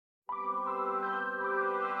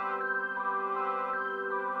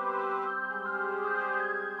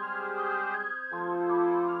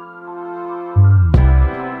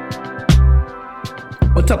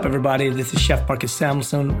up, everybody? This is Chef Marcus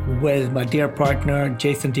Samuelsson with my dear partner,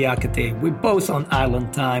 Jason Diakité. We're both on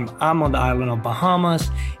island time. I'm on the island of Bahamas,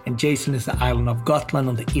 and Jason is the island of Gotland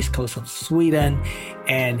on the east coast of Sweden.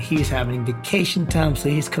 And he's having vacation time, so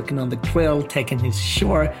he's cooking on the grill, taking his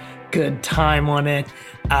short, good time on it.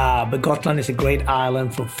 But Gotland is a great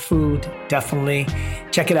island for food, definitely.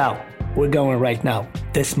 Check it out. We're going right now,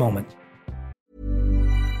 this moment.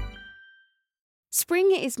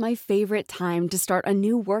 Spring is my favorite time to start a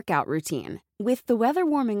new workout routine. With the weather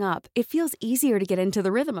warming up, it feels easier to get into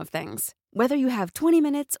the rhythm of things. Whether you have 20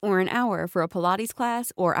 minutes or an hour for a Pilates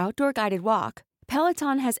class or outdoor guided walk,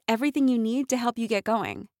 Peloton has everything you need to help you get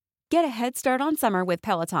going. Get a head start on summer with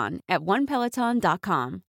Peloton at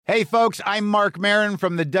onepeloton.com. Hey, folks, I'm Mark Maron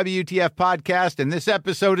from the WTF Podcast, and this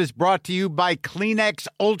episode is brought to you by Kleenex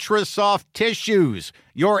Ultra Soft Tissues,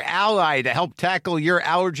 your ally to help tackle your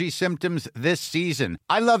allergy symptoms this season.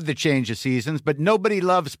 I love the change of seasons, but nobody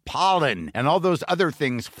loves pollen and all those other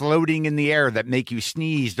things floating in the air that make you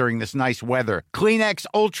sneeze during this nice weather. Kleenex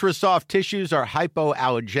Ultra Soft Tissues are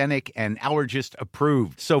hypoallergenic and allergist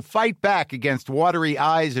approved, so fight back against watery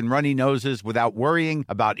eyes and runny noses without worrying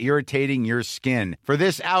about irritating your skin. For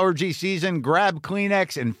this allergy season, grab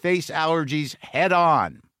Kleenex and face allergies head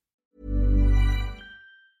on.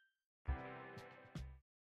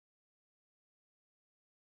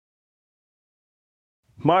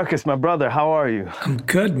 Marcus, my brother, how are you? I'm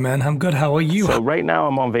good, man. I'm good. How are you? So right now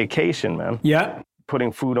I'm on vacation, man. Yeah.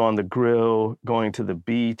 Putting food on the grill, going to the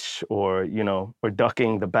beach, or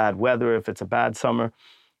ducking the bad weather if it's a bad summer.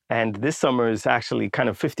 And this summer is actually kind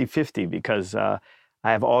of 50-50 because I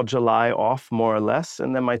have all July off, more or less,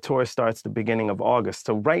 and then my tour starts the beginning of August.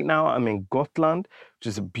 So right now I'm in Gotland, which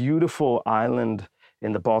is a beautiful island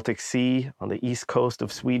in the Baltic Sea on the east coast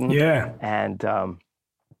of Sweden. Yeah.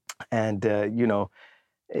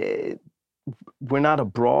 We're not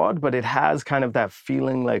abroad, but it has kind of that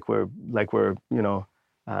feeling like we're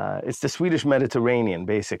it's the Swedish Mediterranean,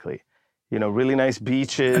 basically. Really nice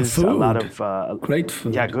beaches, and food. A lot of great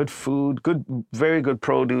food. Yeah, good food, very good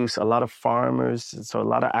produce, a lot of farmers, so a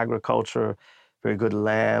lot of agriculture, very good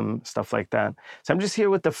lamb, stuff like that. So I'm just here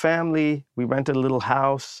with the family. We rented a little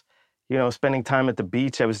house, spending time at the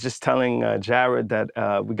beach. I was just telling Jared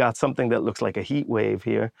that we got something that looks like a heat wave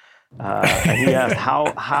here. And he asked,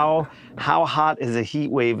 how hot is a heat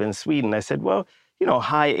wave in Sweden? I said, well,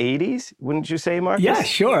 high 80s, wouldn't you say, Marcus? Yeah,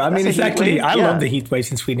 sure. I mean, it's actually, I love the heat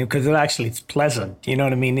waves in Sweden because it's pleasant. You know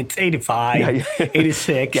what I mean? It's 85,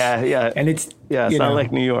 86. Yeah. And it's not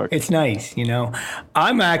like New York. It's nice,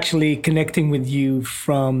 I'm actually connecting with you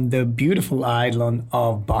from the beautiful island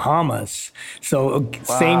of Bahamas. So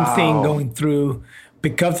same thing going through.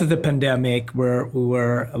 Because of the pandemic, we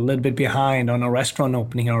were a little bit behind on our restaurant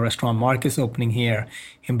opening, our restaurant Marcus opening here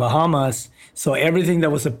in Bahamas. So everything that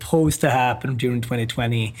was supposed to happen during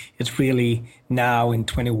 2020, it's really now in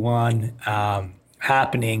 21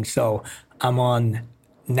 happening. So I'm on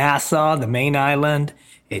Nassau, the main island.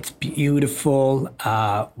 It's beautiful.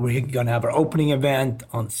 We're going to have our opening event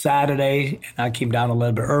on Saturday. And I came down a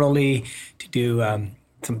little bit early to do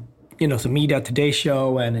some media Today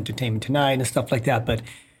Show and Entertainment Tonight and stuff like that. But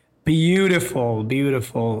beautiful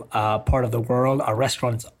part of the world. Our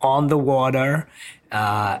restaurant's on the water.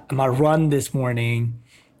 My run this morning,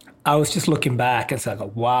 I was just looking back and it's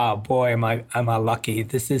like, wow, boy, am I lucky.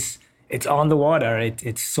 It's on the water.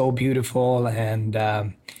 It's so beautiful. And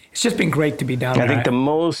it's just been great to be down there. I think the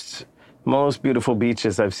most beautiful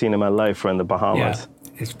beaches I've seen in my life are in the Bahamas. Yeah.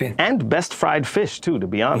 And best fried fish too, to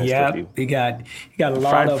be honest with you. you got a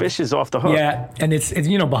lot fried of fish is off the hook. Yeah, and it's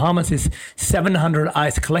Bahamas is 700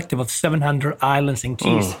 islands, collective of 700 islands and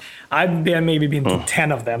keys. I've maybe been to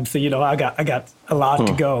 10 of them, so I got a lot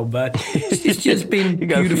to go. But it's just been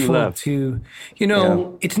beautiful to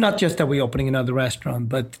It's not just that we're opening another restaurant,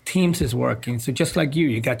 but the Teams is working. So just like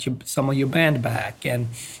you got some of your band back and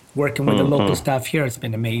working with the local staff here. It's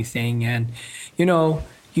been amazing, and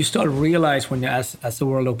you start to realize as the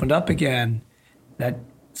world opened up again, that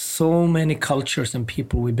so many cultures and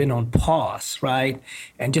people, we've been on pause, right?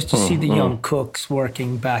 And just to see the young cooks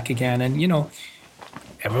working back again, and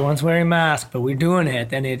everyone's wearing masks, but we're doing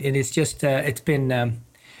it, and it's just it's been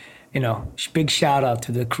big shout out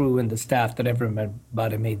to the crew and the staff that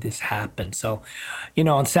everybody made this happen. So,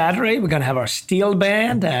 on Saturday we're gonna have our steel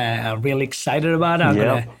band. I'm really excited about it. I'm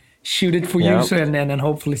gonna shoot it for you, and then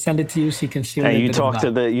hopefully send it to you so you can see. And you talk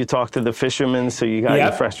to the fishermen, so you got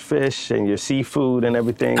your fresh fish and your seafood and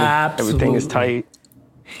everything. Absolutely. Everything is tight.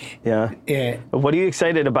 Yeah. Yeah. What are you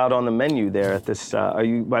excited about on the menu there at this?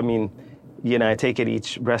 I take it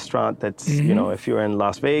each restaurant that's, if you're in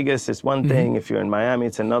Las Vegas, it's one thing. If you're in Miami,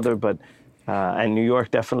 it's another. But And New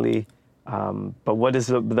York definitely. But what is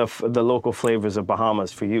the local flavors of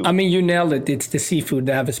Bahamas for you? I mean, you nailed it. It's the seafood.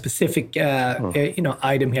 They have a specific,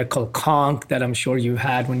 item here called conch that I'm sure you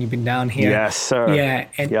had when you've been down here. Yes, sir. Yeah,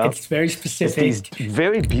 and it's very specific. It's these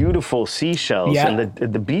very beautiful seashells, and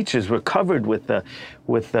the beaches were covered with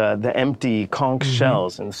the empty conch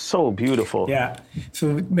shells, and so beautiful. Yeah,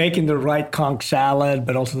 so making the right conch salad,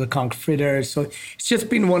 but also the conch fritters. So it's just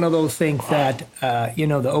been one of those things that,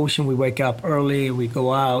 the ocean, we wake up early, we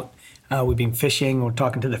go out. We've been fishing. We're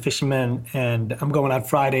talking to the fishermen, and I'm going out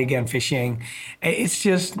Friday again fishing. It's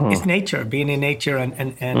just it's nature, being in nature,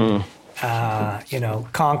 and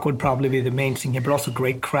conch would probably be the main thing here, but also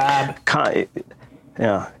great crab. Conch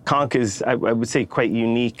is, I would say, quite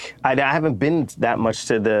unique. I haven't been that much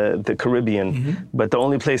to the Caribbean, but the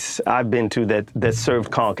only place I've been to that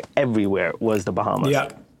served conch everywhere was the Bahamas.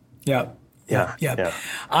 Yeah.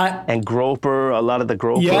 And grouper, a lot of the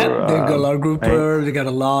grouper. Yeah, they got a lot of grouper. Right? They got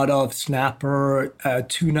a lot of snapper,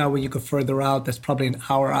 tuna. When you go further out, that's probably an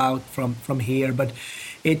hour out from here. But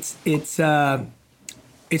it's just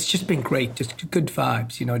been great. Just good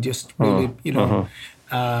vibes. Just really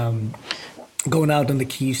going out on the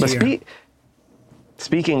Keys here.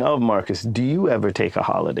 Speaking of, Marcus, do you ever take a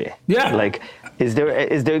holiday? Yeah. Like, is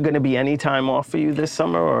there going to be any time off for you this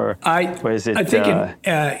summer, or is it? I think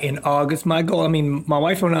in August, my goal. I mean, my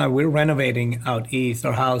wife and I, we're renovating out east,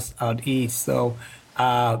 our house out east. So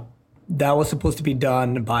that was supposed to be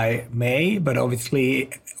done by May, but obviously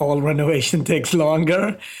all renovation takes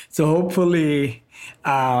longer. So hopefully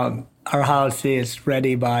our house is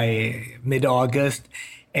ready by mid-August,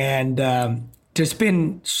 and. There's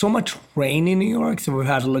been so much rain in New York, so we've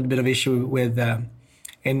had a little bit of issue with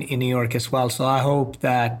in New York as well. So I hope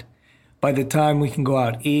that by the time we can go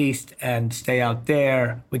out east and stay out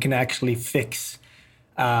there, we can actually fix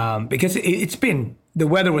because the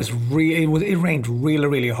weather was it rained really,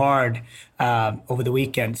 really hard over the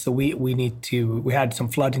weekend. So we had some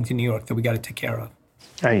flooding in New York that we got to take care of.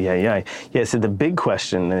 Yeah, so the big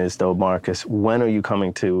question is, though, Marcus, when are you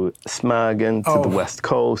coming to Smögen, to the West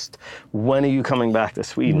Coast? When are you coming back to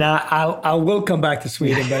Sweden? I will come back to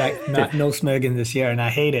Sweden, but no Smögen this year, and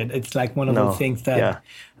I hate it. It's like one of those things that,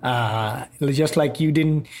 just like you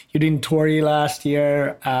didn't tour last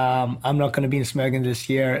year, I'm not going to be in Smögen this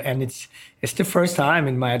year, and it's the first time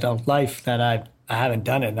in my adult life that I haven't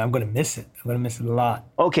done it, and I'm going to miss it. I'm going to miss it a lot.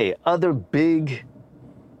 Okay, other big...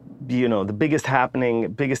 the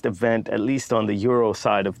biggest event, at least on the Euro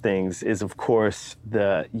side of things, is, of course,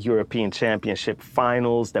 the European Championship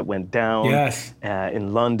finals that went down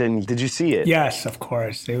in London. Did you see it? Yes, of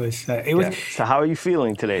course. It was. So how are you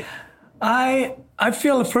feeling today? I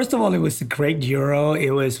feel, first of all, it was a great Euro.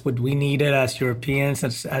 It was what we needed as Europeans,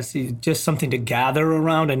 as just something to gather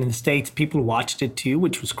around. And in the States, people watched it too,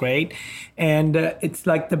 which was great. And it's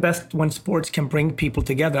like the best when sports can bring people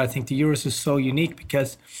together. I think the Euros is so unique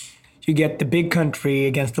because you get the big country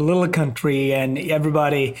against the little country, and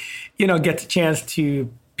everybody, gets a chance to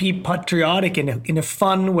be patriotic in a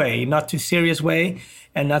fun way, not too serious way.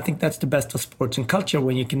 And I think that's the best of sports and culture,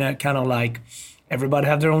 when you can kind of like everybody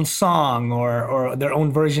have their own song or their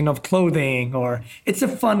own version of clothing, or it's a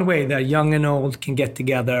fun way that young and old can get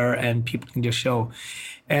together and people can just show.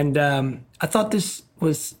 And I thought this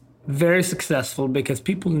was very successful because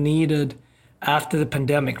people needed, after the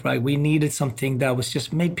pandemic, right? We needed something that was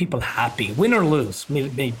just made people happy. Win or lose,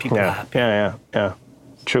 made people happy. Yeah.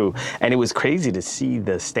 True. And it was crazy to see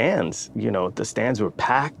the stands. The stands were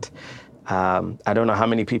packed. I don't know how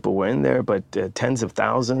many people were in there, but tens of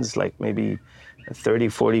thousands, like maybe 30,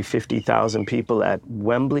 40, 50,000 people at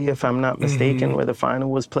Wembley, if I'm not mistaken, where the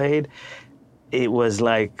final was played. It was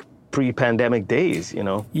like pre-pandemic days,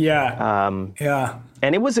 Yeah.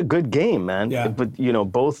 And it was a good game, man. Yeah. But,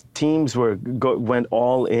 both teams went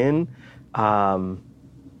all in.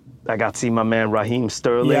 I got to see my man Raheem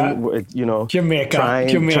Sterling, Jamaica. try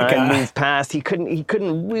and move past. He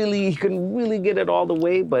couldn't really get it all the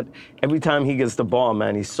way, but every time he gets the ball,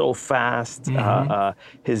 man, he's so fast.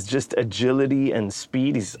 His just agility and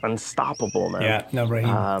speed, he's unstoppable, man. Yeah, no,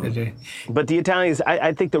 Raheem. But the Italians,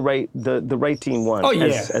 I think the right team won.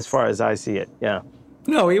 As far as I see it, yeah.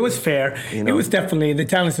 No, it was fair. It was definitely, the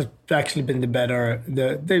Italians have actually been the better,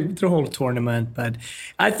 the whole tournament. But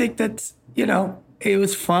I think that, it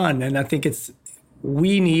was fun. And I think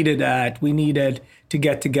we needed that. We needed to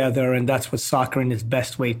get together. And that's what soccer in its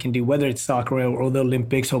best way can do, whether it's soccer or the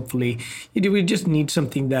Olympics, hopefully. We just need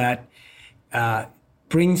something that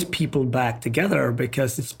brings people back together,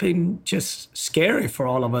 because it's been just scary for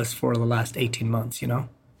all of us for the last 18 months,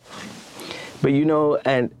 But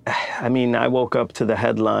and I mean, I woke up to the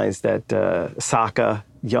headlines that Saka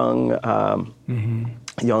young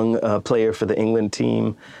player for the England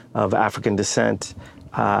team of African descent.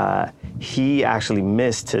 He actually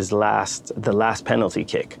missed the last penalty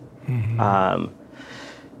kick.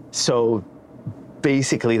 So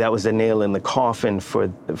basically, that was a nail in the coffin for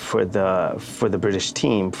the British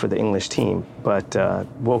team, for the English team. But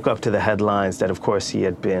woke up to the headlines that, of course, he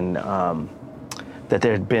had been that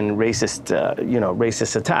there had been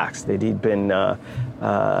racist attacks. That he'd been.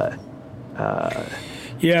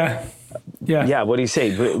 Yeah. What do you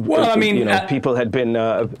say? Well, I mean, people had been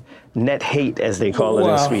net hate, as they call it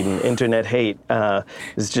in Sweden. Internet hate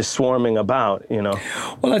is just swarming about.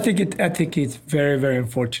 Well, I think it's very, very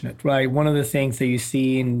unfortunate, right? One of the things that you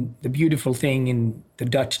see, in the beautiful thing in the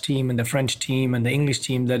Dutch team and the French team and the English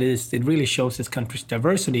team, that is, it really shows this country's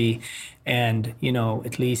diversity, and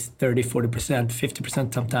at least 30, 40%,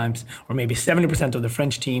 50% sometimes, or maybe 70% of the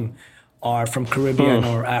French team are from Caribbean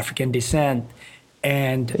or African descent.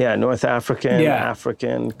 And North African,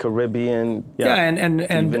 African, Caribbean, and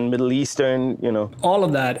even Middle Eastern, all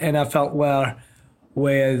of that. And I felt,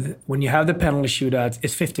 when you have the penalty shootouts,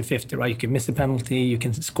 it's 50-50, right? You can miss a penalty, you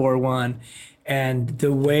can score one. And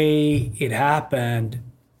the way it happened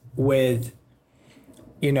with,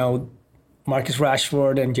 Marcus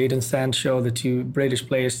Rashford and Jadon Sancho, the two British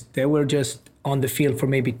players, they were just on the field for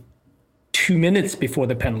maybe 2 minutes before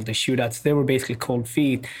the penalty shootouts. They were basically cold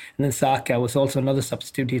feet. And then Saka was also another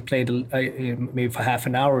substitute. He played maybe for half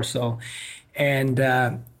an hour or so. And,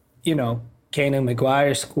 Kane and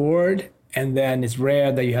Maguire scored. And then it's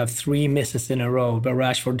rare that you have 3 misses in a row. But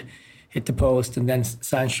Rashford hit the post, and then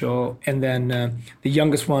Sancho, and then the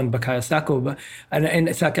youngest one, Bukayo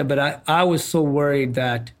Saka. But I was so worried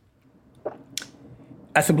that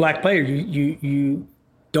as a black player, you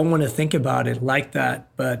don't want to think about it like that.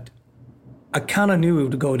 But I kind of knew it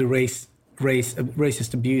would go to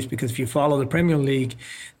racist abuse, because if you follow the Premier League,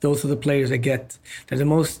 those are the players they're the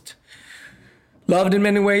most loved in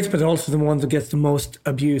many ways, but also the ones that gets the most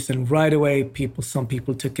abuse. And right away, some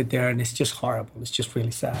people took it there, and it's just horrible. It's just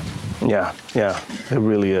really sad. Yeah, it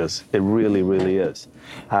really is. It really, really is.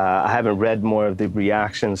 I haven't read more of the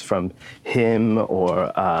reactions from him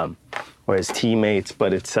or his teammates,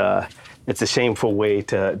 but it's a shameful way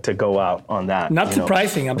to go out on that. Not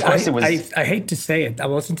surprising. I hate to say it. I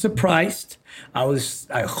wasn't surprised. I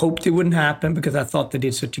hoped it wouldn't happen, because I thought they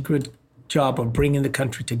did such a good job of bringing the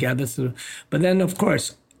country together. But then, of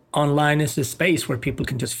course, online is a space where people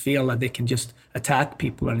can just feel that they can just attack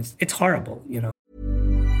people, and it's horrible,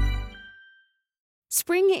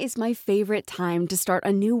 Spring is my favorite time to start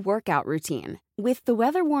a new workout routine. With the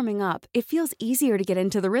weather warming up, it feels easier to get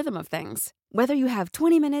into the rhythm of things. Whether you have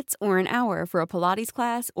 20 minutes or an hour for a Pilates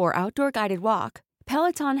class or outdoor guided walk,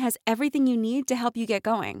 Peloton has everything you need to help you get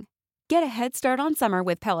going. Get a head start on summer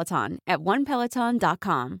with Peloton at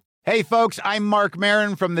onepeloton.com. Hey, folks, I'm Mark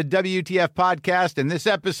Maron from the WTF Podcast, and this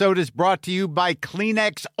episode is brought to you by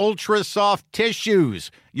Kleenex Ultra Soft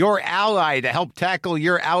Tissues, your ally to help tackle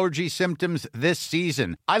your allergy symptoms this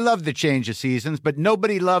season. I love the change of seasons, but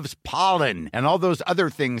nobody loves pollen and all those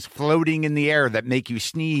other things floating in the air that make you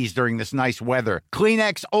sneeze during this nice weather.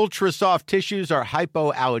 Kleenex Ultra Soft Tissues are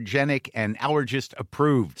hypoallergenic and allergist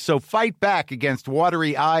approved, so fight back against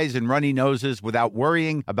watery eyes and runny noses without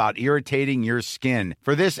worrying about irritating your skin.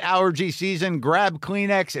 For this allergy season, grab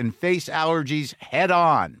Kleenex and face allergies head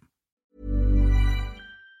on.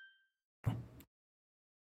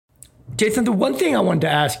 Jason, the one thing I wanted to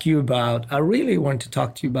ask you about, I really wanted to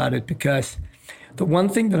talk to you about it, because the one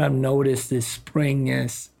thing that I've noticed this spring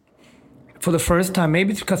is, for the first time,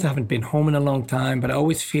 maybe it's because I haven't been home in a long time, but I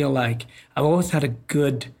always feel like I've always had a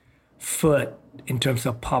good foot in terms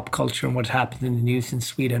of pop culture and what happens in the news in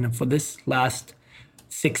Sweden. And for this last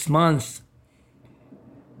 6 months,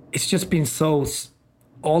 it's just been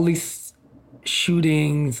all these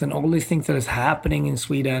shootings and all these things that is happening in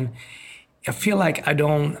Sweden. I feel like I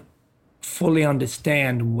don't fully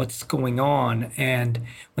understand what's going on. And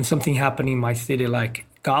when something happened in my city, like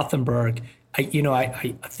Gothenburg, I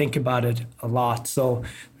think about it a lot. So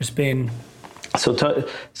there's been...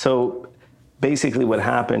 So basically what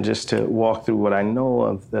happened, just to walk through what I know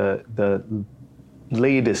of the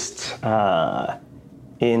latest violent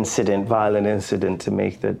incident to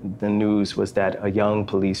make the news, was that a young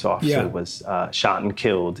police officer was shot and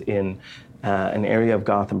killed in an area of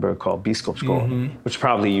Gothenburg called Biskopsgården, which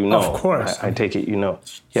probably you know. Of course. I take it you know.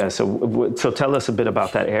 Yeah, so tell us a bit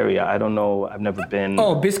about that area. I don't know, I've never been.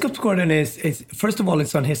 Oh, Biskopsgården is first of all,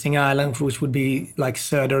 it's on Hisingen Island, which would be like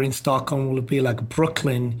Söder in Stockholm, would be like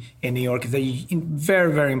Brooklyn in New York. It's a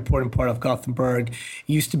very, very important part of Gothenburg. It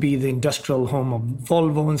used to be the industrial home of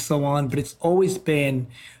Volvo and so on, but it's always been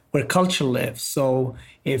where culture lives. So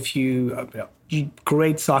if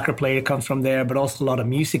great soccer player comes from there, but also a lot of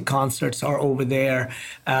music concerts are over there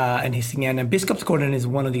and Hisingen. And Biskopsgården is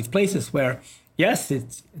one of these places where, yes,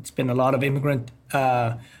 it's been a lot of immigrant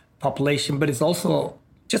population, but it's also,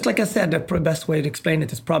 just like I said, the best way to explain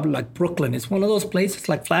it is probably like Brooklyn. It's one of those places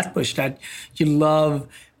like Flatbush that you love.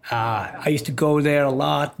 I used to go there a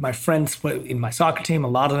lot. My friends in my soccer team, a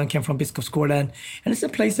lot of them came from Biskopsgården. And it's a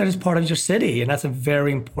place that is part of your city. And that's a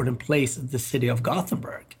very important place, the city of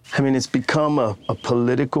Gothenburg. I mean, it's become a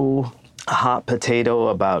political hot potato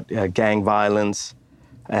about gang violence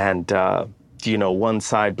and, one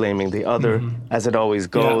side blaming the other, as it always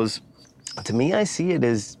goes. Yeah. To me, I see it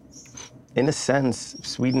as, in a sense,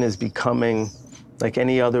 Sweden is becoming like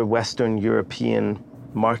any other Western European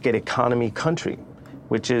market economy country,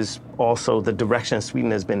 which is also the direction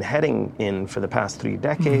Sweden has been heading in for the past 3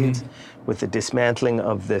 decades, with the dismantling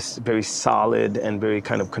of this very solid and very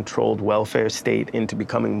kind of controlled welfare state into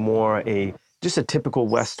becoming more just a typical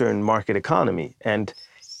Western market economy. And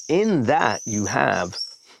in that, you have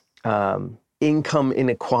income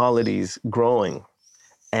inequalities growing.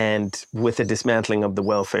 And with the dismantling of the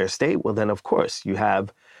welfare state, well, then, of course, you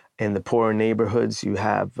have in the poorer neighborhoods, you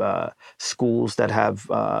have schools that have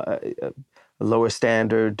lower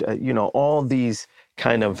standard, all these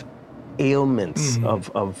kind of ailments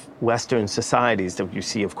of Western societies that you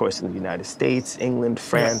see, of course, in the United States, England,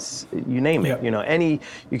 France, you name it.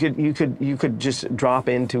 You could just drop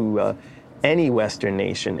into any Western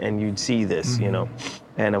nation and you'd see this,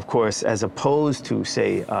 And of course, as opposed to,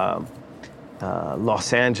 say,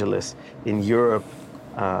 Los Angeles in Europe,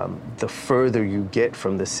 the further you get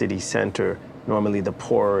from the city center, normally the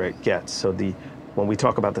poorer it gets. So when we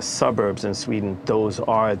talk about the suburbs in Sweden, those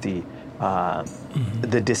are the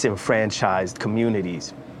disenfranchised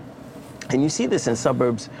communities. And you see this in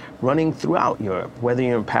suburbs running throughout Europe, whether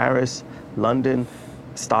you're in Paris, London,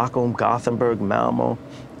 Stockholm, Gothenburg, Malmö.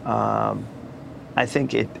 I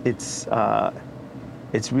think it's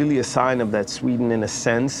really a sign of that Sweden, in a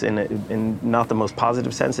sense, in not the most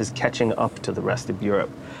positive sense, is catching up to the rest of Europe,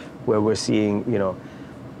 where we're seeing,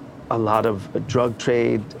 a lot of drug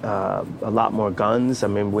trade, a lot more guns. I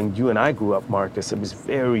mean, when you and I grew up, Marcus, it was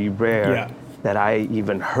very rare that I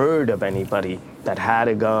even heard of anybody that had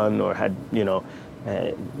a gun or had,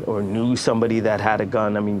 or knew somebody that had a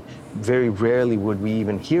gun. I mean, very rarely would we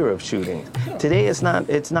even hear of shootings. Today, it's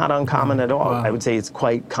not uncommon at all. Wow. I would say it's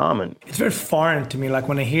quite common. It's very foreign to me. Like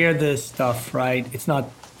when I hear this stuff, right, it's not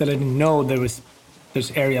that I didn't know there's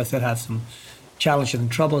areas that have some challenges and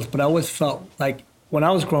troubles, but I always felt like when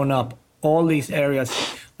I was growing up, all these areas,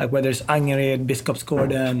 like whether it's Angered,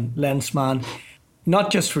 Biskopsgården, Länsman,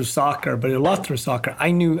 not just through soccer, but a lot through soccer.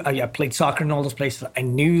 I played soccer in all those places. I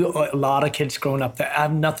knew a lot of kids growing up there. I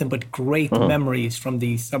have nothing but great memories from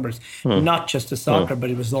these suburbs. Not just the soccer, but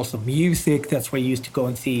it was also music. That's where you used to go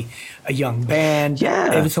and see a young band.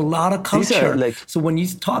 Yeah. It was a lot of culture. So when you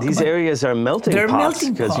talk these areas are melting pots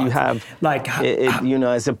because you have,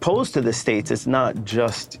 as opposed to the States, it's not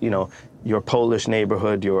just, your Polish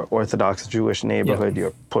neighborhood, your Orthodox Jewish neighborhood,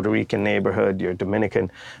 your Puerto Rican neighborhood, your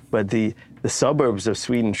Dominican, but the suburbs of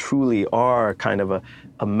Sweden truly are kind of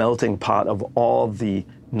a melting pot of all the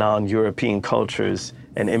non-European cultures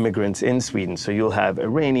and immigrants in Sweden. So you'll have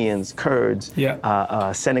Iranians, Kurds,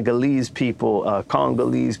 Senegalese people,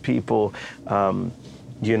 Congolese people, Palestinians,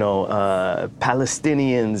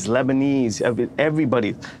 Lebanese,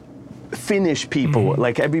 everybody. Finnish people,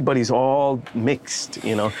 like everybody's all mixed,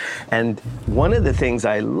 And one of the things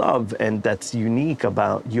I love and that's unique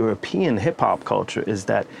about European hip-hop culture is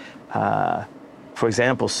that, for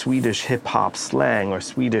example, Swedish hip-hop slang or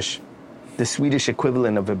the Swedish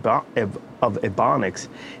equivalent of Ebonics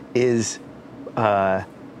is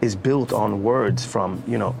built on words from,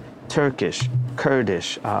 Turkish,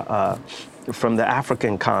 Kurdish, from the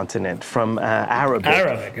African continent, from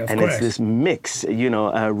Arabic, of and course. It's this mix,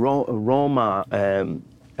 Roma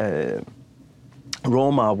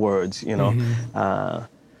words,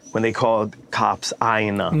 when they called cops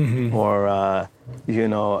aina, or a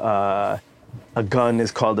gun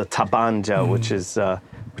is called a tabanca, which is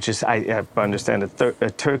I understand a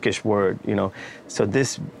Turkish word, So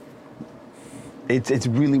this. It's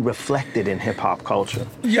really reflected in hip hop culture.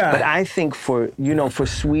 Yeah. But I think for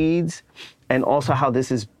Swedes, and also how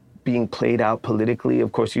this is being played out politically.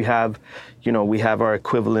 Of course, we have our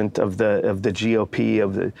equivalent of the GOP,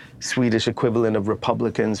 of the Swedish equivalent of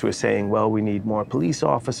Republicans. We're saying, well, we need more police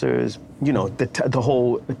officers. The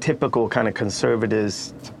whole typical kind of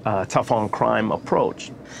conservatives, tough on crime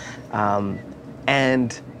approach,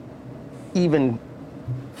 and even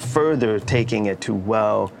further taking it to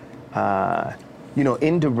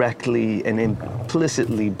indirectly and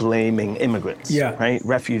implicitly blaming immigrants, right?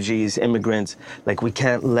 Refugees, immigrants. Like we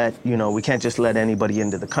can't just let anybody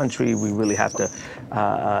into the country. We really have to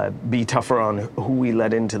be tougher on who we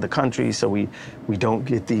let into the country so we don't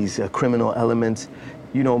get these criminal elements.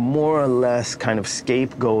 More or less kind of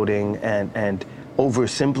scapegoating and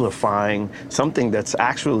oversimplifying something that's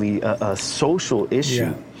actually a social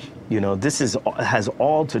issue. This has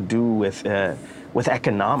all to do with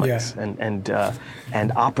economics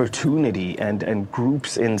and opportunity and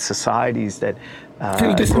groups in societies that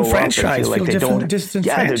feel disenfranchised. Feel like they're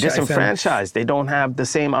disenfranchised. They don't have the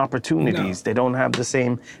same opportunities. No. They don't have the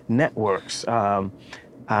same networks. And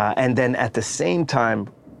then at the same time,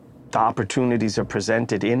 the opportunities are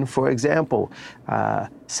presented in, for example,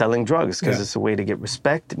 selling drugs, because it's a way to get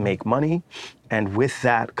respect, make money. And with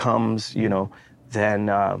that comes, then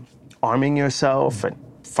arming yourself and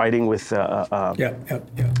fighting with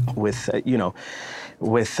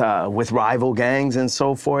rival gangs and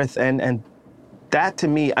so forth. And that to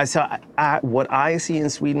me, what I see in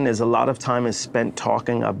Sweden is a lot of time is spent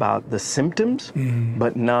talking about the symptoms,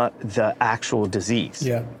 but not the actual disease.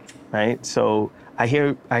 Right? So I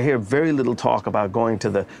hear very little talk about going to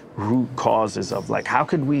the root causes of like how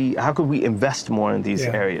could we invest more in these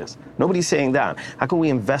areas? Nobody's saying that. How can we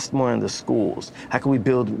invest more in the schools? How can we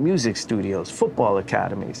build music studios, football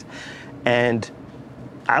academies? And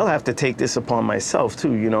I'll have to take this upon myself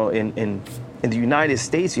too. In the United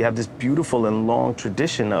States, you have this beautiful and long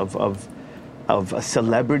tradition of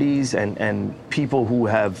celebrities and people who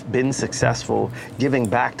have been successful giving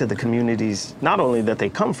back to the communities, not only that they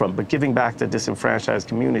come from, but giving back to disenfranchised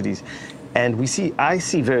communities. And I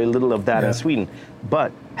see very little of that in Sweden.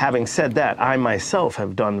 But having said that, I myself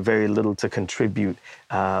have done very little to contribute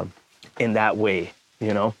in that way,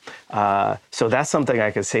 So that's something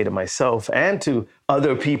I could say to myself and to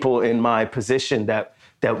other people in my position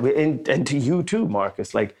and to you too,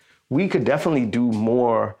 Marcus. Like, we could definitely do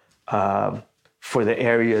more for the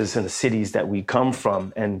areas and the cities that we come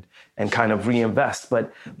from and kind of reinvest.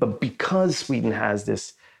 But because Sweden has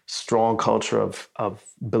this strong culture of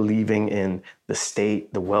believing in the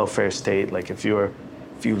state, the welfare state, like if you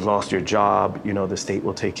lost your job, the state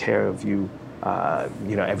will take care of you.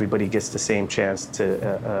 Everybody gets the same chance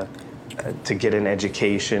to get an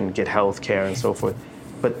education, get health care and so forth.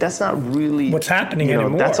 But that's not really what's happening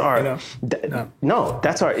anymore. That's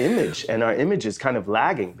that's our image, and our image is kind of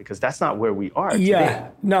lagging because that's not where we are today.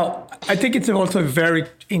 No, I think it's also a very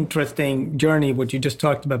interesting journey what you just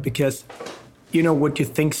talked about, because what you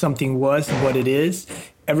think something was and what it is.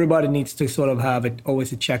 Everybody needs to sort of have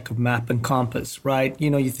always a check of map and compass, right?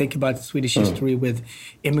 You think about the Swedish history with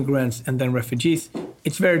immigrants and then refugees.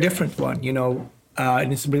 It's a very different one,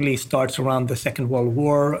 and it really starts around the Second World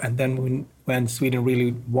War, and then when Sweden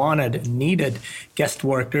really wanted and needed guest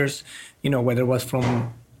workers, whether it was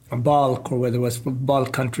from Balk or whether it was from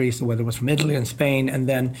Balk countries or whether it was from Italy and Spain, and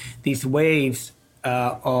then these waves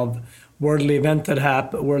of worldly events that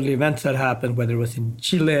happened, whether it was in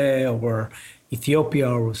Chile or Ethiopia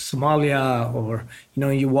or Somalia, or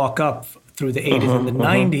you walk up through the 80s and the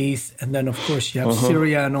 90s, and then of course you have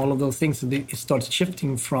Syria and all of those things. So it starts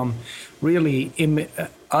shifting from really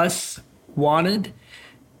us wanted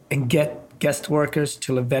and get guest workers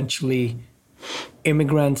till eventually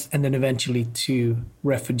immigrants, and then eventually to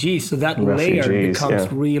refugees. So that layer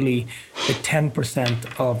becomes really the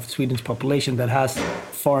 10% of Sweden's population that has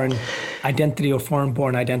foreign identity or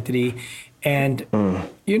foreign-born identity. And,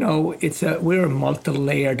 we're a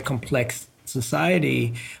multi-layered, complex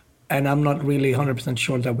society. And I'm not really 100%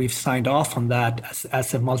 sure that we've signed off on that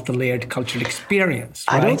as a multi-layered cultural experience.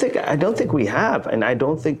 Right? I don't think we have, and I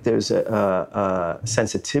don't think there's a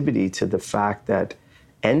sensitivity to the fact that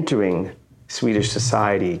entering Swedish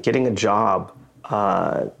society, getting a job,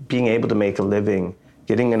 being able to make a living,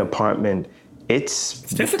 getting an apartment, it's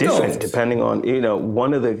different depending on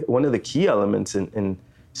one of the key elements in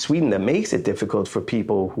Sweden that makes it difficult for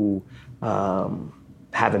people who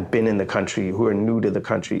haven't been in the country, who are new to the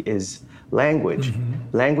country, is language.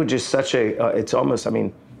 Language is it's almost,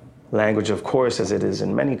 language, of course, as it is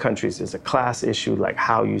in many countries, is a class issue, like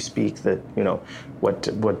how you speak,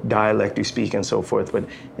 what dialect you speak and so forth. But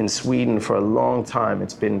in Sweden, for a long time,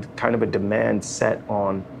 it's been kind of a demand set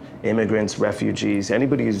on immigrants, refugees,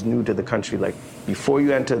 anybody who's new to the country. Like, before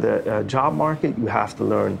you enter the job market, you have to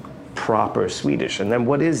learn proper Swedish. And then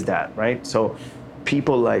what is that, right? So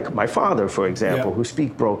people like my father, for example, who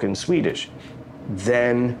speak broken Swedish,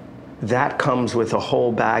 then that comes with a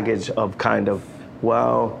whole baggage of kind of,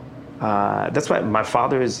 that's why my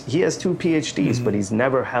father he has 2 PhDs, but he's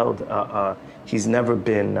never held, he's never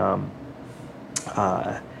been,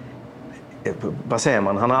 vad säger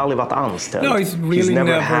man? Han har aldrig varit anställd. No, he's really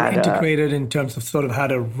never integrated in terms of sort of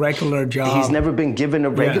had a regular job. He's never been given a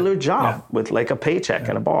regular job with like a paycheck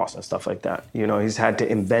and a boss and stuff like that. You know, he's had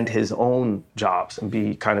to invent his own jobs and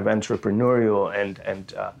be kind of entrepreneurial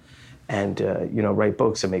and you know, write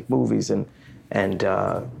books and make movies and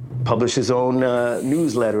publish his own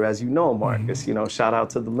newsletter, as you know, Marcus. You know, shout out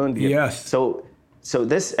to the Lundian. Yes. So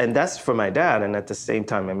this, and that's for my dad, and at the same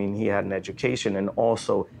time, I mean, he had an education, and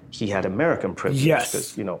also he had American privilege,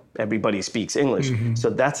 because, you know, everybody speaks English.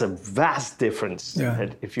 So that's a vast difference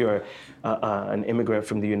if you're an immigrant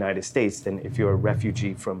from the United States than if you're a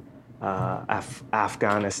refugee from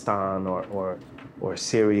Afghanistan or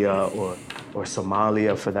Syria or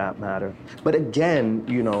Somalia, for that matter. But again,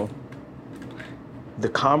 you know, the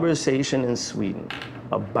conversation in Sweden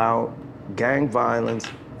about gang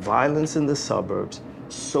violence in the suburbs,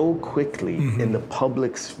 so quickly in the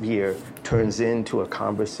public sphere turns into a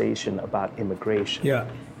conversation about immigration. Yeah.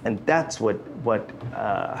 And that's what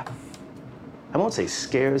I won't say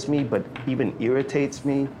scares me, but even irritates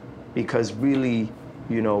me, because really,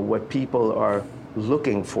 you know, what people are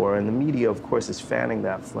looking for, and the media, of course, is fanning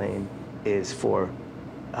that flame, is for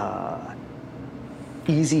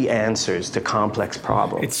easy answers to complex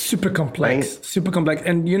problems. It's super complex,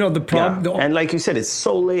 and you know the problem. And like you said, it's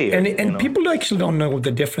so layered. And people actually don't know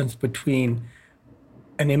the difference between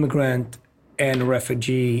an immigrant and a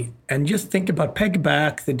refugee. And just think about, peg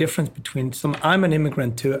back the difference between I'm an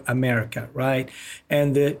immigrant to America, right?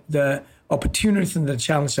 And the opportunities and the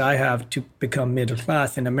challenge I have to become middle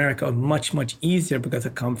class in America are much, much easier because I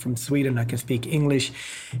come from Sweden. I can speak English,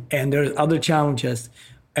 and there's other challenges.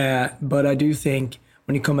 But I do think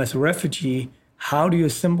when you come as a refugee, how do you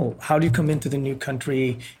assimilate? How do you come into the new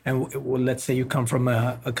country? And let's say you come from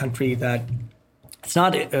a country that it's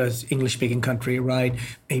not an English-speaking country, right?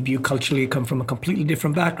 Maybe you culturally come from a completely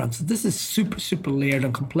different background. So this is super, super layered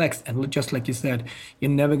and complex. And just like you said,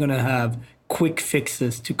 you're never going to have quick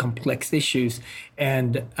fixes to complex issues.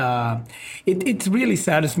 And it really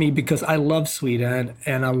saddens me, because I love Sweden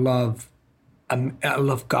and I love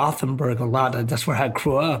Gothenburg a lot. That's where I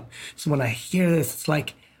grew up. So when I hear this, it's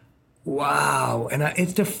like, wow. And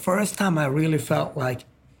it's the first time I really felt like,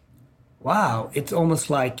 wow. It's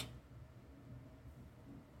almost like,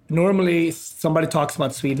 normally somebody talks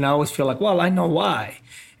about Sweden, I always feel like, well, I know why.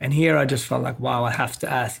 And here I just felt like, wow, I have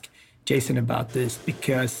to ask Jason about this,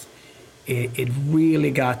 because it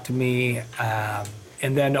really got to me.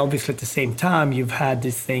 And then obviously at the same time, you've had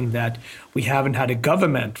this thing that we haven't had a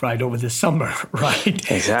government, right, over the summer,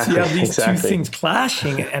 right? Exactly. So you have these two things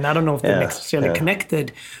clashing, and I don't know if they're necessarily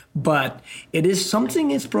connected, but it is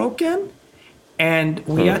something is broken, and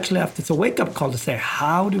we actually have to, it's a wake-up call to say,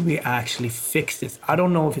 how do we actually fix this? I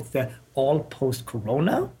don't know if it's the all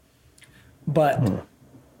post-corona, but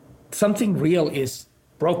something real is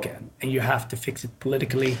broken, and you have to fix it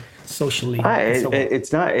politically, socially.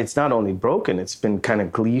 It's not only broken; it's been kind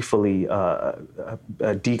of gleefully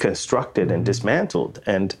deconstructed and dismantled.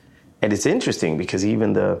 And it's interesting, because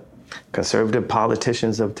even the conservative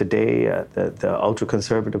politicians of today, the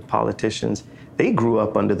ultra-conservative politicians, they grew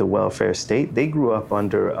up under the welfare state. They grew up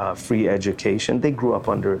under free education. They grew up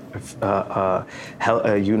under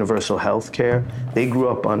universal health care. They grew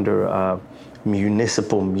up under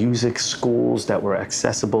municipal music schools that were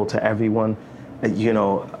accessible to everyone. You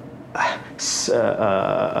know,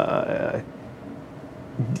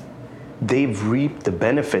 they've reaped the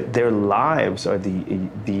benefit. Their lives are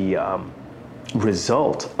the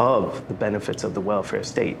result of the benefits of the welfare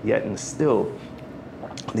state. Yet and still,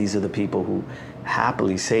 these are the people who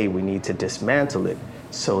happily say we need to dismantle it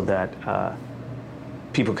so that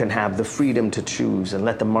people can have the freedom to choose and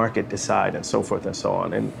let the market decide, and so forth and so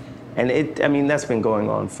on. And I mean, that's been going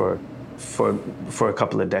on for a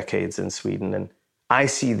couple of decades in Sweden. And I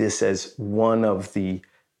see this as one of the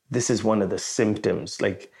symptoms,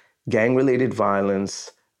 like gang-related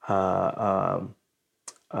violence, the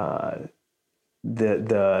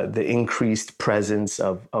increased presence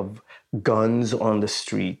of guns on the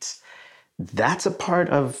streets. That's a part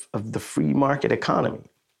of the free market economy.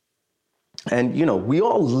 And, you know, we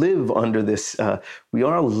all live under this, we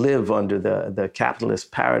all live under the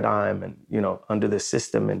capitalist paradigm and, you know, under the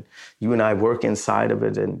system. And you and I work inside of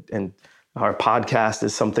it. And our podcast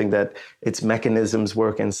is something that its mechanisms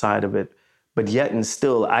work inside of it. But yet and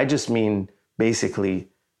still, I just mean basically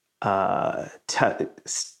calling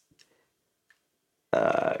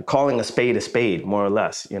a spade, more or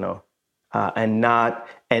less, you know, and not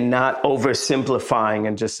oversimplifying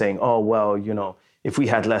and just saying, oh, well, you know, if we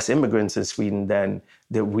had less immigrants in Sweden, then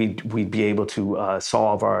that we'd be able to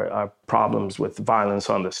solve our problems with violence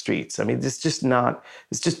on the streets. I mean, it's just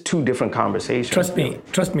two different conversations.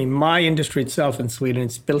 Trust me, my industry itself in Sweden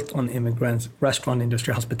is built on immigrants, restaurant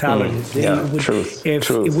industry, hospitality. Truth. It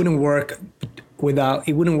wouldn't work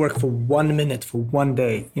it wouldn't work for 1 minute, for one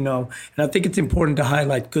day, you know. And I think it's important to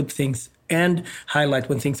highlight good things and highlight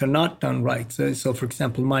when things are not done right. So for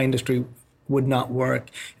example, my industry would not work,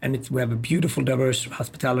 and we have a beautiful, diverse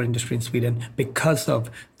hospitality industry in Sweden because of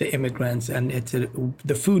the immigrants, and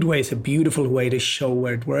the food way is a beautiful way to show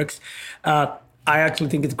where it works. I actually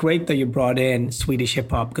think it's great that you brought in Swedish hip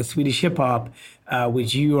hop, because Swedish hip hop,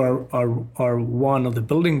 which you are one of the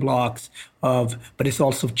building blocks of, but it's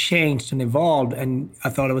also changed and evolved. And I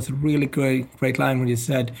thought it was a really great line when you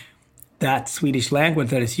said that Swedish language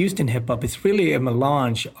that is used in hip hop is really a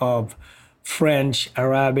melange of French,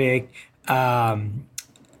 Arabic,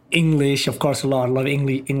 English, of course, a lot of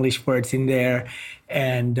English words in there,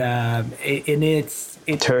 and it's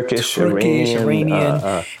Turkish,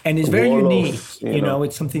 Iranian, and it's very Wolof, unique. You know,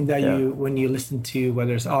 it's something that you, when you listen to,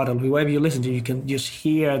 whether it's Adel, whoever you listen to, you can just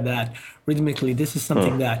hear that rhythmically. This is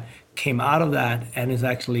something that came out of that, and is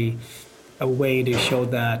actually a way to show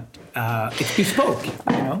that it's bespoke.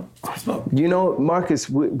 You know, it's bespoke. You know, Marcus,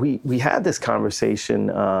 we had this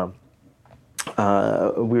conversation.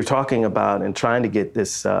 We were talking about and trying to get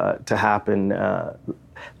this to happen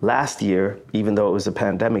last year, even though it was a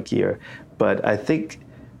pandemic year. But I think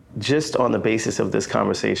just on the basis of this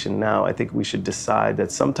conversation now, I think we should decide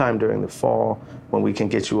that sometime during the fall, when we can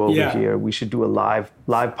get you over here, we should do a live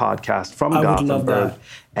podcast from Gothenburg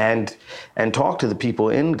and talk to the people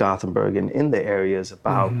in Gothenburg and in the areas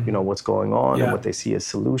about you know, what's going on and what they see as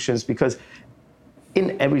solutions. Because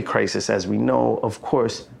in every crisis, as we know, of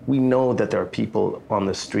course, we know that there are people on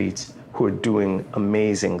the streets who are doing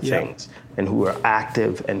amazing things and who are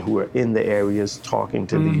active and who are in the areas talking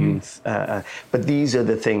to the youth. But these are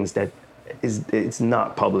the things that it's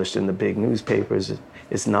not published in the big newspapers.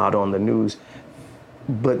 It's not on the news.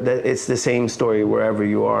 But it's the same story wherever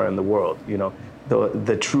you are in the world. You know,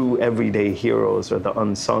 the true everyday heroes are the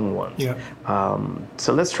unsung ones.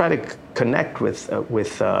 So let's try to connect with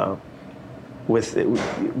your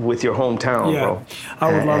hometown, bro.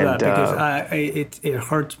 I would love that, because it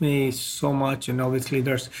hurts me so much, and obviously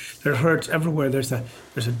there hurts everywhere. There's a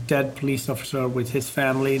dead police officer with his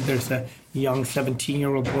family. There's a young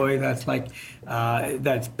 17-year-old boy that's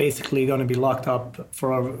that's basically going to be locked up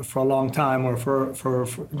for a long time, or for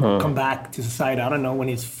come back to society. I don't know, when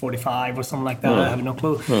he's 45 or something like that. I have no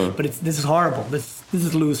clue. But this is horrible. This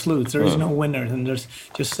is lose-lose. There is no winners, and there's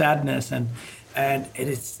just sadness and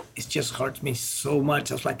it just hurts me so much.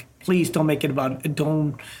 I was like, please don't make it about,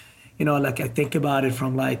 don't, you know, like I think about it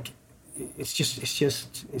from like, it's just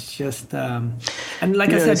and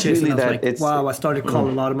like I said, Jason, really, I was like, wow, I started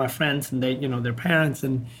calling a lot of my friends and they, you know, their parents,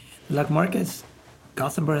 and like, Marcus,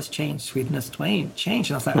 Gothenburg has changed, Sweden has changed.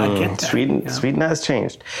 And I was like, I get that. Sweden has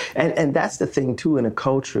changed. And that's the thing too, in a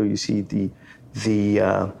culture, you see the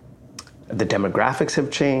demographics have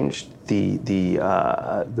changed, the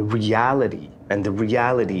reality and the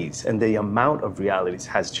realities and the amount of realities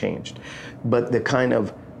has changed. But the kind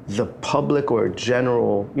of the public or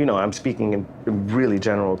general, you know, I'm speaking in really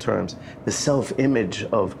general terms, the self-image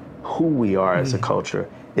of who we are as a culture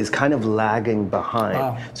is kind of lagging behind.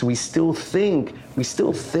 Wow. So we still think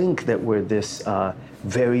that we're this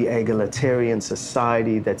very egalitarian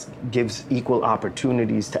society that gives equal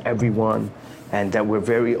opportunities to everyone, and that we're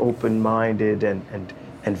very open-minded and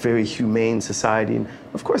very humane society. And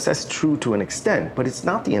of course, that's true to an extent, but it's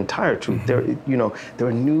not the entire truth. There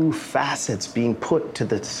are new facets being put to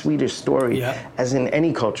the Swedish story, as in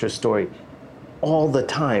any culture story, all the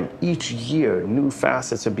time. Each year, new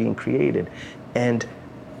facets are being created. And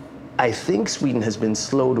I think Sweden has been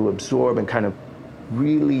slow to absorb and kind of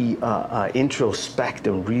really introspect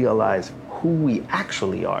and realize who we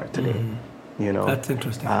actually are today. You know, that's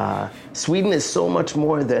interesting. Sweden is so much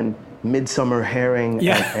more than Midsummer Herring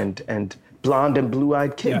and blonde and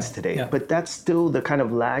blue-eyed kids today. But that's still the kind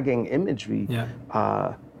of lagging imagery.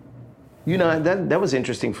 You know, that was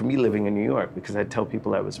interesting for me living in New York, because I'd tell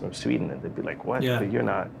people I was from Sweden and they'd be like, what? But you're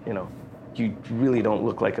not, you know, you really don't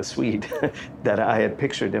look like a Swede that I had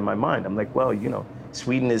pictured in my mind. I'm like, well, you know,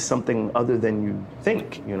 Sweden is something other than you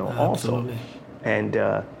think, you know, also.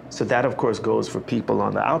 And so that, of course, goes for people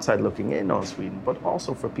on the outside looking in on Sweden, but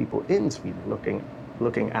also for people in Sweden looking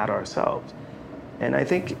at ourselves. And I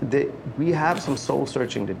think that we have some soul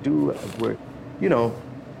searching to do. Where, you know,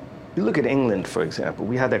 you look at England, for example.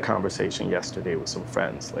 We had that conversation yesterday with some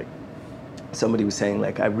friends. Like, somebody was saying,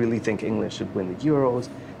 like, I really think England should win the Euros.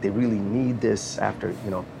 They really need this after,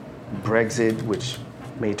 you know, Brexit, which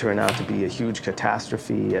may turn out to be a huge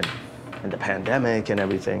catastrophe and the pandemic and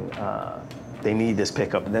everything, they need this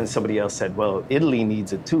pickup. And then somebody else said, well, Italy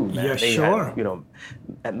needs it too, man. Yeah, they sure.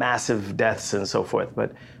 had, massive deaths and so forth.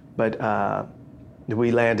 But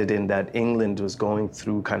we landed in that England was going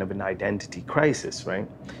through kind of an identity crisis, right?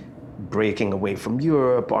 Breaking away from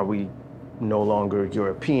Europe. Are we no longer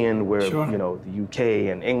European? We're, Sure. The UK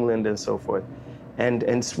and England and so forth.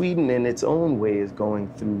 And Sweden in its own way is going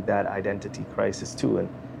through that identity crisis too. And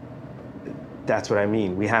that's what I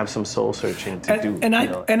mean. We have some soul searching to do. And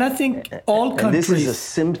I think all countries. And this is a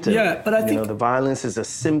symptom. Yeah, but I think the violence is a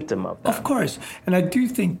symptom of that. Of course, and I do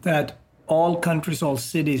think that all countries, all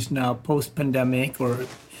cities now post-pandemic,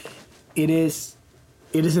 it is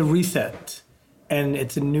a reset, and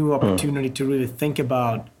it's a new opportunity to really think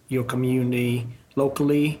about your community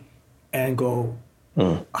locally, and go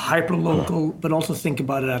hyper local, but also think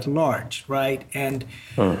about it at large, right? And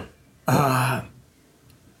I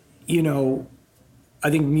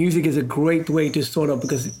think music is a great way to sort of,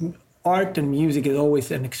 because art and music is always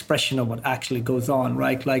an expression of what actually goes on,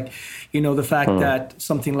 right? Like, the fact that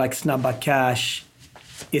something like Snabba Cash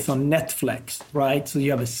is on Netflix, right? So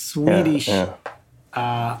you have a Swedish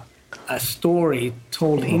a story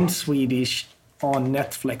told in Swedish on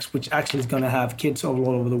Netflix, which actually is going to have kids all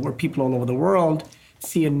over the world, people all over the world,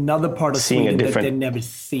 see another part of Sweden that they've never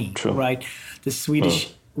seen, right? The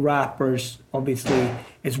Swedish rappers, obviously,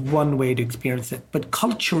 is one way to experience it. But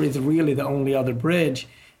culture is really the only other bridge.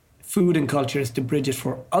 Food and culture is the bridges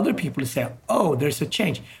for other people to say, oh, there's a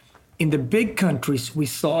change. In the big countries, we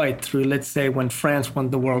saw it through, let's say, when France won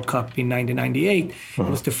the World Cup in 1998. It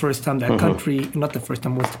was the first time that country, not the first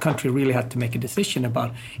time, was the country really had to make a decision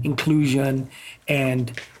about inclusion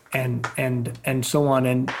and so on.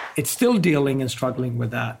 And it's still dealing and struggling with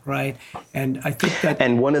that, right? And I think that...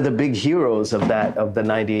 And one of the big heroes of the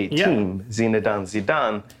 98 team, Zinedine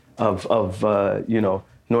Zidane, of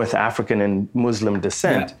North African and Muslim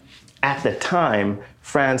descent, at the time,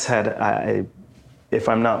 France had... if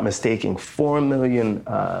I'm not mistaken, 4 million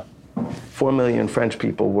French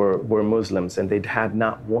people were Muslims, and they'd had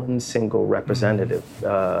not one single representative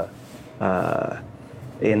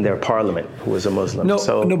in their parliament who was a Muslim.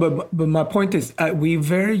 But my point is, we're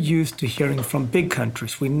very used to hearing from big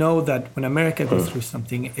countries. We know that when America goes through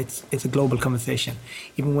something, it's a global conversation.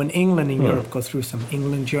 Even when England and Europe go through something,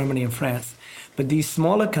 England, Germany, and France. But these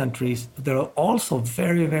smaller countries that are also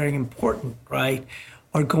very, very important, right,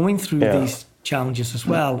 are going through these challenges as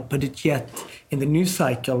well, but yet in the news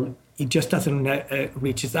cycle, it just doesn't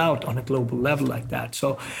reaches out on a global level like that.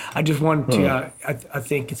 So I just want to, I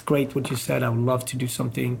think it's great what you said. I would love to do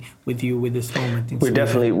something with you with this moment.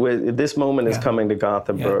 This moment is coming to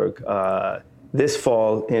Gothenburg. This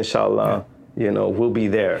fall, inshallah, we'll be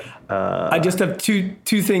there. I just have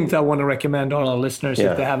two things I want to recommend all our listeners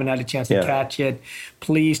if they haven't had a chance to catch it.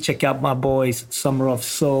 Please check out my boys' Summer of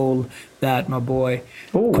Soul that my boy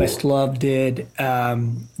Questlove did.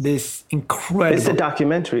 This incredible... It's a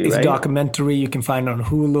documentary, It's right? a documentary. You can find it on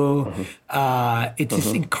Hulu. It's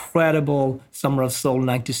this incredible Summer of Soul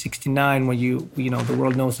 1969 where the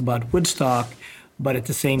world knows about Woodstock, but at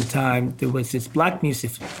the same time, there was this black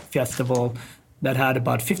music festival that had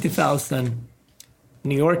about 50,000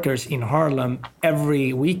 New Yorkers in Harlem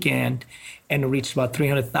every weekend, and it reached about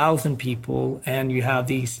 300,000 people. And you have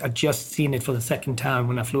these, I just seen it for the second time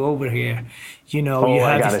when I flew over here. You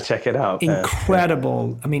I gotta check it out.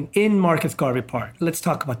 Incredible. I mean, in Marcus Garvey Park, let's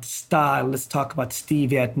talk about the style. Let's talk about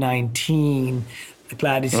Stevie at 19,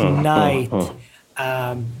 Gladys Knight,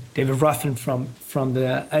 David Ruffin from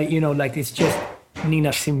the, it's just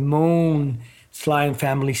Nina Simone, Sly and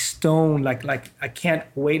Family Stone, like I can't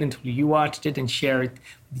wait until you watched it and share it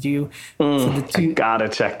with you. I gotta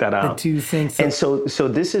check that out. The two things. And so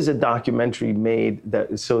this is a documentary made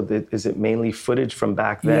is it mainly footage from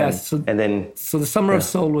back then? Yes. So the Summer of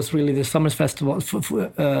Soul was really the Summer Festival,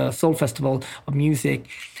 Soul Festival of music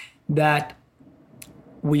that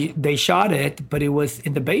they shot it, but it was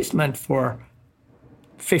in the basement for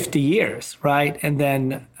 50 years, right? And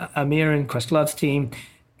then Amir and Questlove's team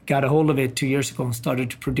got a hold of it 2 years ago and started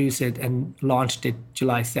to produce it and launched it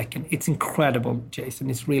July 2nd. It's incredible, Jason.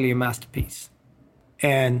 It's really a masterpiece.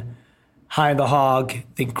 And High on the Hog,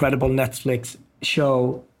 the incredible Netflix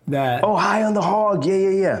show that... Oh, High on the Hog.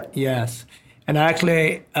 Yeah. Yes. And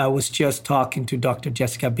actually, I was just talking to Dr.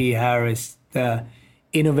 Jessica B. Harris, the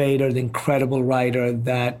innovator, the incredible writer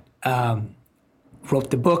that wrote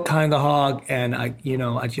the book High on the Hog. And I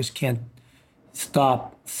just can't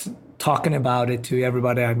stop talking about it to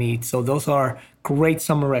everybody I meet. So those are great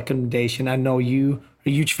summer recommendations. I know you are a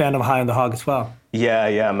huge fan of High on the Hog as well.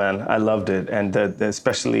 Yeah, man. I loved it. And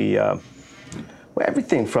especially,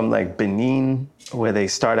 everything from like Benin, where they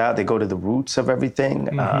start out, they go to the roots of everything,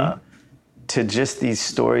 to just these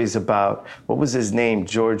stories about, what was his name?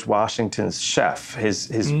 George Washington's chef,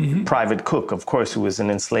 his private cook, of course, who was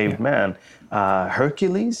an enslaved man.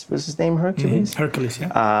 Hercules, was his name Hercules? Hercules,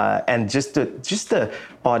 yeah. And just the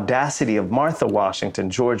audacity of Martha Washington,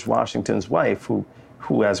 George Washington's wife, who,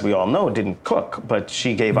 as we all know, didn't cook, but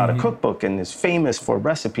she gave out a cookbook and is famous for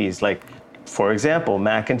recipes like, for example,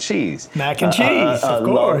 mac and cheese. Mac and cheese, of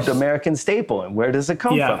course. Loved American staple. And where does it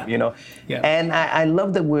come from, you know? Yeah. And I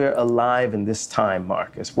love that we're alive in this time,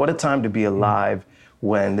 Marcus. What a time to be alive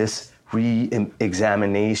when this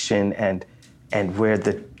re-examination and where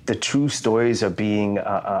the true stories are being,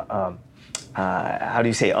 how do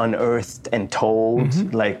you say, unearthed and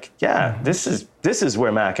told. Like, this is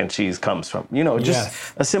where mac and cheese comes from. You know,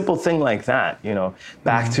 just a simple thing like that, you know.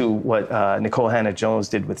 Back to what Nikole Hannah-Jones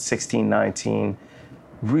did with 1619,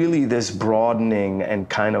 really this broadening and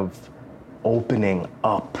kind of opening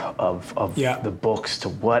up of the books to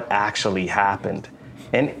what actually happened.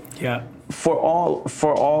 And for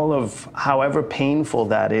all of however painful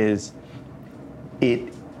that is,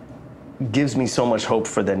 it gives me so much hope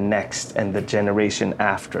for the next and the generation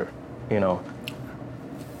after, you know,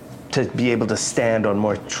 to be able to stand on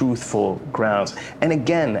more truthful grounds. And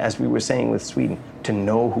again, as we were saying with Sweden, to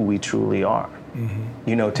know who we truly are,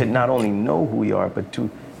 you know, to not only know who we are, but to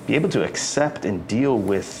be able to accept and deal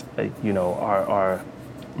with, you know, our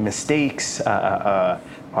mistakes, our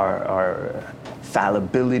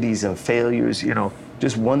fallibilities and failures. You know,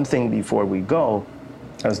 just one thing before we go,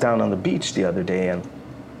 I was down on the beach the other day, and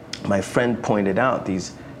my friend pointed out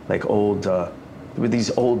these like old, with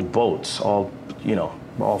these old boats, all, you know,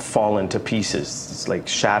 all fallen to pieces. It's like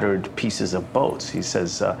shattered pieces of boats. He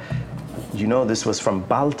says, you know, this was from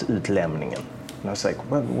Baltutlämningen. And I was like,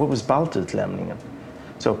 what was Baltutlämningen?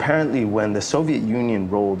 So apparently when the Soviet Union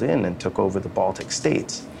rolled in and took over the Baltic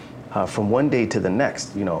states, from one day to the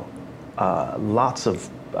next, you know, lots of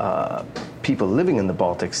people living in the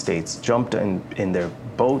Baltic states jumped in their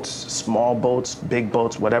boats, small boats, big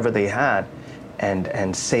boats, whatever they had,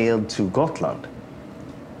 and sailed to Gotland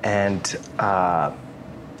and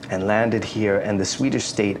landed here. And the Swedish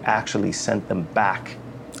state actually sent them back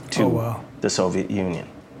to the Soviet Union.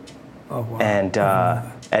 Oh,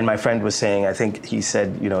 wow. And my friend was saying, I think he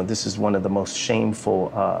said, you know, this is one of the most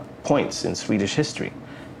shameful points in Swedish history.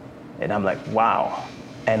 And I'm like, wow.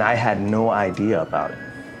 And I had no idea about it.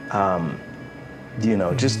 You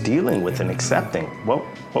know, just dealing with and accepting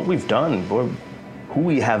what we've done, who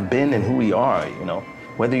we have been and who we are, you know,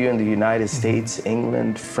 whether you're in the United States,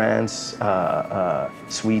 England, France,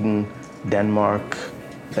 Sweden, Denmark,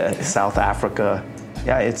 South Africa.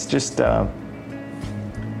 Yeah, it's just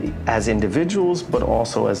as individuals, but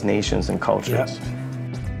also as nations and cultures. Yeah.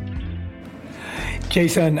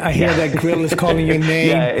 Jason, I hear that grill is calling your name.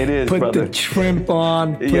 Yeah, it is, put brother. The shrimp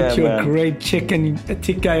on, put your great chicken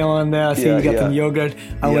tikka on there. See, you got some yogurt.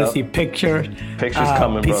 I want to see pictures. Pictures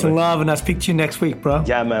coming, peace brother. and love, and I'll speak to you next week, bro.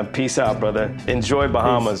 Yeah, man. Peace out, brother. Enjoy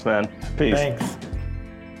Bahamas, man. Peace. Thanks.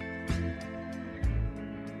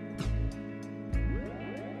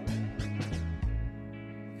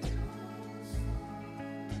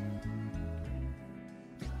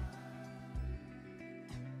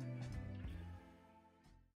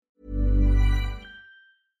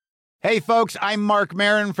 Hey, folks, I'm Mark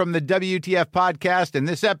Maron from the WTF Podcast, and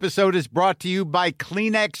this episode is brought to you by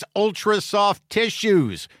Kleenex Ultra Soft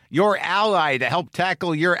Tissues, your ally to help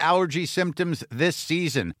tackle your allergy symptoms this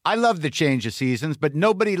season. I love the change of seasons, but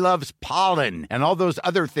nobody loves pollen and all those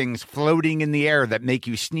other things floating in the air that make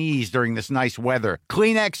you sneeze during this nice weather.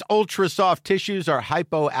 Kleenex Ultra Soft Tissues are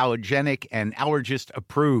hypoallergenic and allergist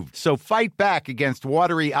approved, so fight back against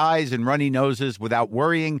watery eyes and runny noses without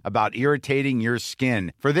worrying about irritating your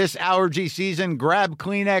skin. For this allergy season, grab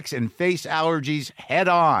Kleenex and face allergies head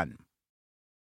on.